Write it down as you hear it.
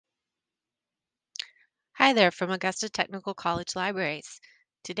Hi there from Augusta Technical College Libraries.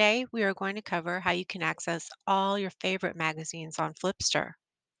 Today we are going to cover how you can access all your favorite magazines on Flipster.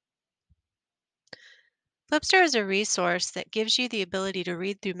 Flipster is a resource that gives you the ability to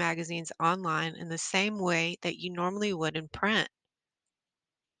read through magazines online in the same way that you normally would in print.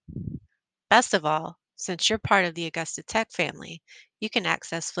 Best of all, since you're part of the Augusta Tech family, you can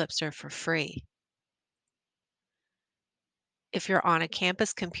access Flipster for free. If you're on a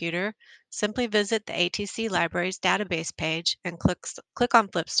campus computer, simply visit the ATC Libraries database page and click on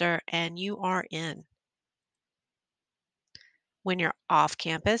Flipster and you are in. When you're off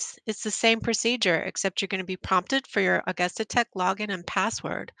campus, it's the same procedure, except you're going to be prompted for your Augusta Tech login and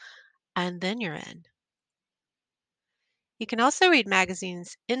password, and then you're in. You can also read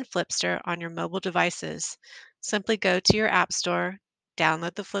magazines in Flipster on your mobile devices. Simply go to your App Store,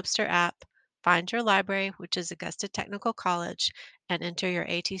 download the Flipster app, find your library, which is Augusta Technical College, and enter your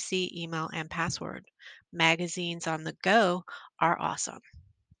ATC email and password. Magazines on the go are awesome.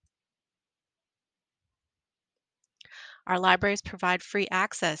 Our libraries provide free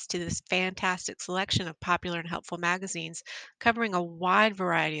access to this fantastic selection of popular and helpful magazines covering a wide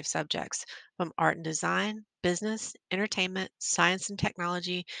variety of subjects from art and design, business, entertainment, science and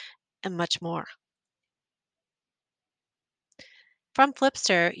technology, and much more. From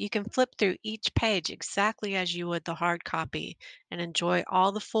Flipster, you can flip through each page exactly as you would the hard copy and enjoy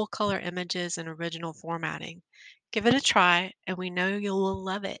all the full color images and original formatting. Give it a try, and we know you'll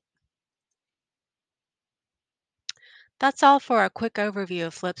love it. That's all for a quick overview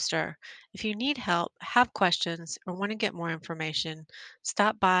of Flipster. If you need help, have questions, or want to get more information,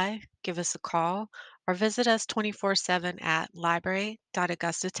 stop by, give us a call, or visit us 24/7 at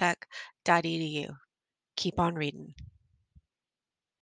library.augustatech.edu. Keep on reading.